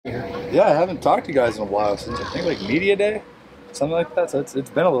Yeah, I haven't talked to you guys in a while since I think like media day, something like that. So it's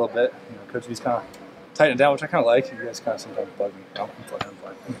been a little bit. Coach V's kind of tightening down, which I kind of like. You guys kind of sometimes bug me. No, I'm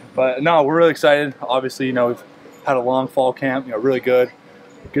fine. But no, we're really excited. Obviously, we've had a long fall camp. Really good.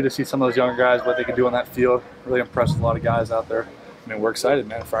 Good to see some of those younger guys, what they can do on that field. Really impressed with a lot of guys out there. We're excited,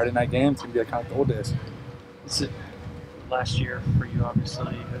 man. Friday night game, it's gonna be like kind of the old days. Is it last year for you,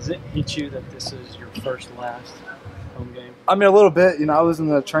 obviously? Does it hit you that this is your last home game? A little bit. I was in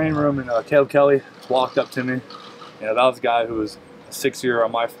the training room and Caleb Kelly walked up to me. That was a guy who was a 6th year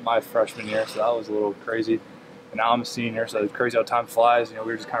on my freshman year, so that was a little crazy. And now I'm a senior, so it's crazy how time flies. We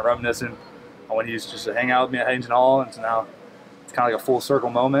were just kind of reminiscing on when he used to just hang out with me at Huntington Hall, and so now it's kind of like a full circle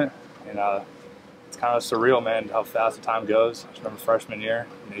moment. And it's kind of surreal, man, how fast the time goes. I just remember freshman year.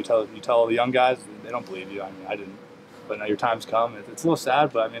 You tell all the young guys, they don't believe you. I didn't. But now your time's come. It's a little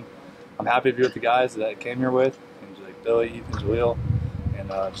sad, but I'm happy to be with the guys that I came here with, and like Billy, Ethan, Jaleel, and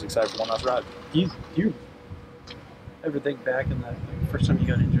just excited for one last ride. You ever think back in the first time you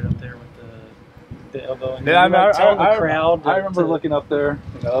got injured up there with the elbow? And yeah, the crowd. I remember looking up there.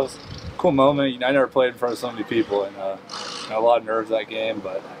 It was a cool moment. I never played in front of so many people, and a lot of nerves that game,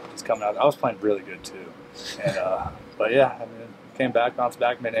 but just coming out, I was playing really good too. And but yeah, came back, bounced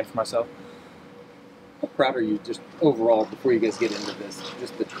back, made a name for myself. How proud are you just overall, before you guys get into this,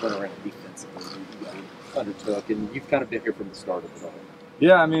 just the turnaround defensively you guys undertook, and you've kind of been here from the start of it all?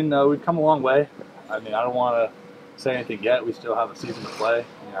 Yeah, we've come a long way. I don't want to say anything yet. We still have a season to play.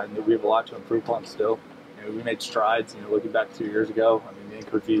 I know we have a lot to improve on still. We made strides, looking back 2 years ago. Me and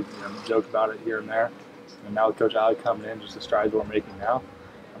Coach V joke about it here and there. And now with Coach Ali coming in, just the strides we're making now.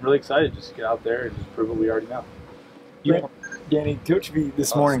 I'm really excited just to get out there and just prove what we already know. Danny, Coach V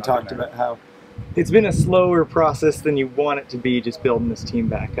this morning talked about how it's been a slower process than you want it to be, just building this team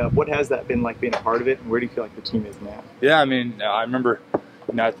back up. What has that been like being a part of it, and where do you feel like the team is now? Yeah, I remember,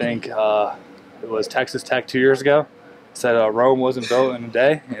 I think it was Texas Tech 2 years ago. Said Rome wasn't built in a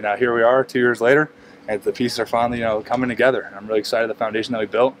day, and here we are 2 years later, and the pieces are finally, coming together. And I'm really excited the foundation that we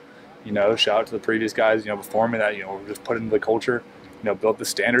built. Shout out to the previous guys, before me that, we're just put into the culture, built the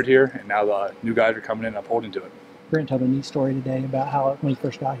standard here, and now the new guys are coming in and upholding to it. Brent told a neat story today about how when he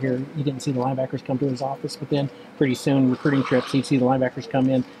first got here, he didn't see the linebackers come to his office, but then pretty soon, recruiting trips, he'd see the linebackers come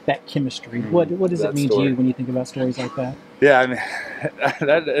in, that chemistry. What does it mean to you when you think about stories like that? Yeah,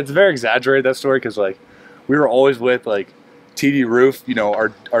 it's very exaggerated, that story, because we were always with TD Roof,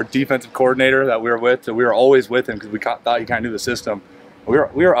 our defensive coordinator that we were with, so we were always with him because we thought he kind of knew the system. We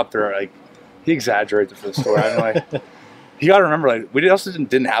were up there, he exaggerates it for the story. You got to remember, we also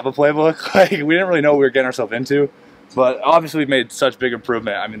didn't have a playbook. We didn't really know what we were getting ourselves into. But obviously, we've made such big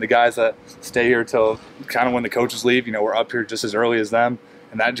improvement. The guys that stay here till kind of when the coaches leave, we're up here just as early as them.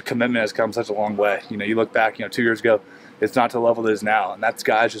 And that commitment has come such a long way. You look back, 2 years ago, it's not to the level it is now. And that's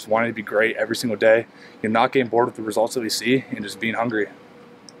guys just wanting to be great every single day. Not getting bored with the results that we see and just being hungry.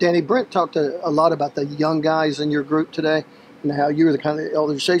 Danny, Brent talked a lot about the young guys in your group today and how you were the kind of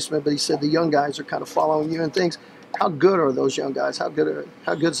elder statesman, but he said the young guys are kind of following you and things. How good are those young guys? How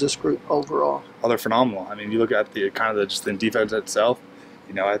good's this group overall? Oh, they're phenomenal. You look at the just the defense itself.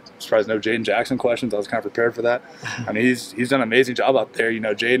 I'm surprised no Jaden Jackson questions. I was kind of prepared for that. He's done an amazing job out there.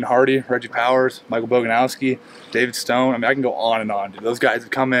 Jaden Hardy, Reggie Powers, Michael Boganowski, David Stone. I can go on and on. Those guys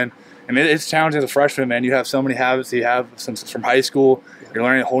have come in. It's challenging as a freshman, man. You have so many habits that you have since from high school. You're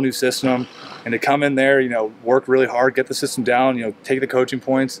learning a whole new system, and to come in there, work really hard, get the system down, take the coaching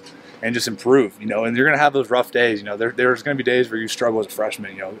points, and just improve, and you're going to have those rough days. There's going to be days where you struggle as a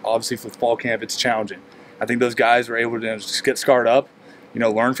freshman. Obviously with fall camp, it's challenging. I think those guys were able to just get scarred up,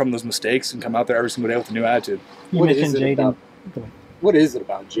 learn from those mistakes and come out there every single day with a new attitude. What is it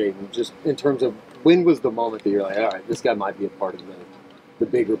about Jaden, just in terms of when was the moment that you're like, all right, this guy might be a part of the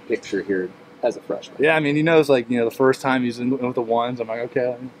bigger picture here as a freshman? Yeah, it's the first time he's in with the ones, I'm like,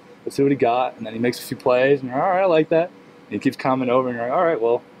 okay, let's see what he got. And then he makes a few plays, and you're all right, I like that. And he keeps coming over, and you're like, all right,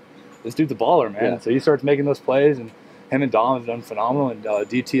 well, this dude's a baller, man. Yeah. So he starts making those plays, and him and Dom have done phenomenal, and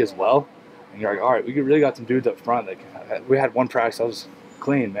DT as well. And you're like, all right, we really got some dudes up front. We had one practice that was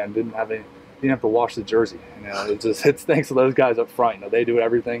clean, man. Didn't have to wash the jersey. It's thanks to those guys up front. They do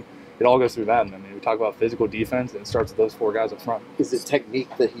everything. It all goes through them. We talk about physical defense, and it starts with those 4 guys up front. Is it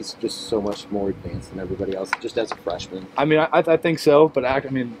technique that he's just so much more advanced than everybody else, just as a freshman? I think so, but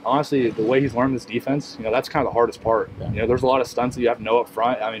honestly, the way he's learned this defense, that's kind of the hardest part. Yeah. There's a lot of stunts that you have to know up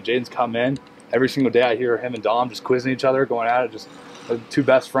front. Jaden's come in every single day. I hear him and Dom just quizzing each other, going at it, just the 2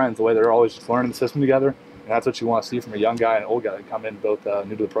 best friends. The way they're always just learning the system together. And that's what you want to see from a young guy and an old guy that come in both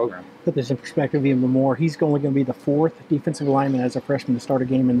new to the program. Put this in perspective even more. He's only going to be the 4th defensive lineman as a freshman to start a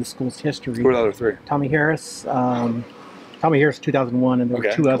game in the school's history. Who are the other 3? Tommy Harris, Tommy Harris 2001, and there were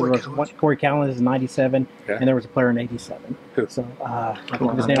Okay. two others. Corey Callan is 97, Okay. and there was a player in 87. Who? So I think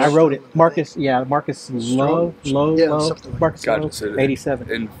of his name. I wrote it. Marcus Lowe. Yeah, something like Marcus Gotcha. Lowe, So 87.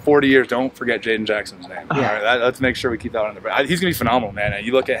 in 40 years, don't forget Jaden Jackson's name. Yeah. All right, let's make sure we keep that on the brain. He's going to be phenomenal, man. And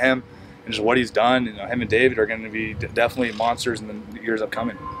you look at him and just what he's done, you know, him and David are going to be definitely monsters in the years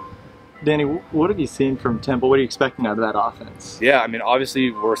upcoming. Danny, what have you seen from Temple? What are you expecting out of that offense? Yeah, I mean,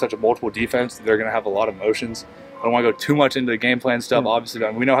 obviously, we're such a multiple defense. They're going to have a lot of motions. I don't want to go too much into the game plan stuff. Obviously,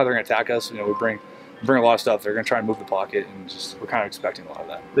 but we know how they're going to attack us. You know, we bring a lot of stuff. They're going to try and move the pocket, and just we're kind of expecting a lot of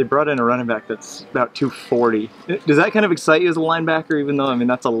that. They brought in a running back that's about 240. Does that kind of excite you as a linebacker, even though, I mean,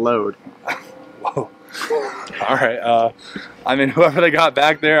 that's a load? Whoa. All right. I mean, whoever they got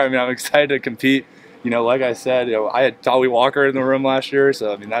back there, I mean, I'm excited to compete. You know, like I said, you know, I had Tolly Walker in the room last year,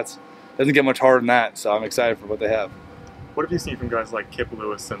 so I mean, doesn't get much harder than that. So I'm excited for what they have. What have you seen from guys like Kip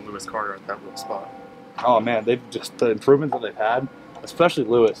Lewis and Lewis Carter at that little spot? Oh man, they've just the improvements that they've had, especially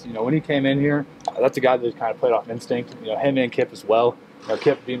Lewis. You know, when he came in here, that's a guy that kind of played off instinct. You know, him and Kip as well. You know,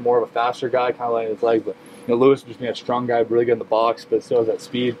 Kip being more of a faster guy, kind of laying his legs, but you know, Lewis just being a strong guy, really good in the box, but still has that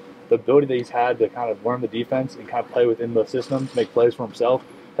speed. The ability that he's had to kind of learn the defense and kind of play within the system, to make plays for himself,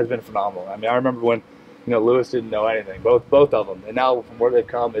 has been phenomenal. I mean, I remember when, you know, Lewis didn't know anything, both of them, and now from where they've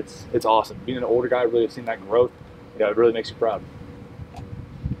come, it's awesome. Being an older guy, really seen that growth. You know, it really makes you proud.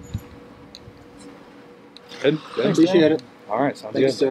 Good. Appreciate it. All right, sounds Thanks, good. sir.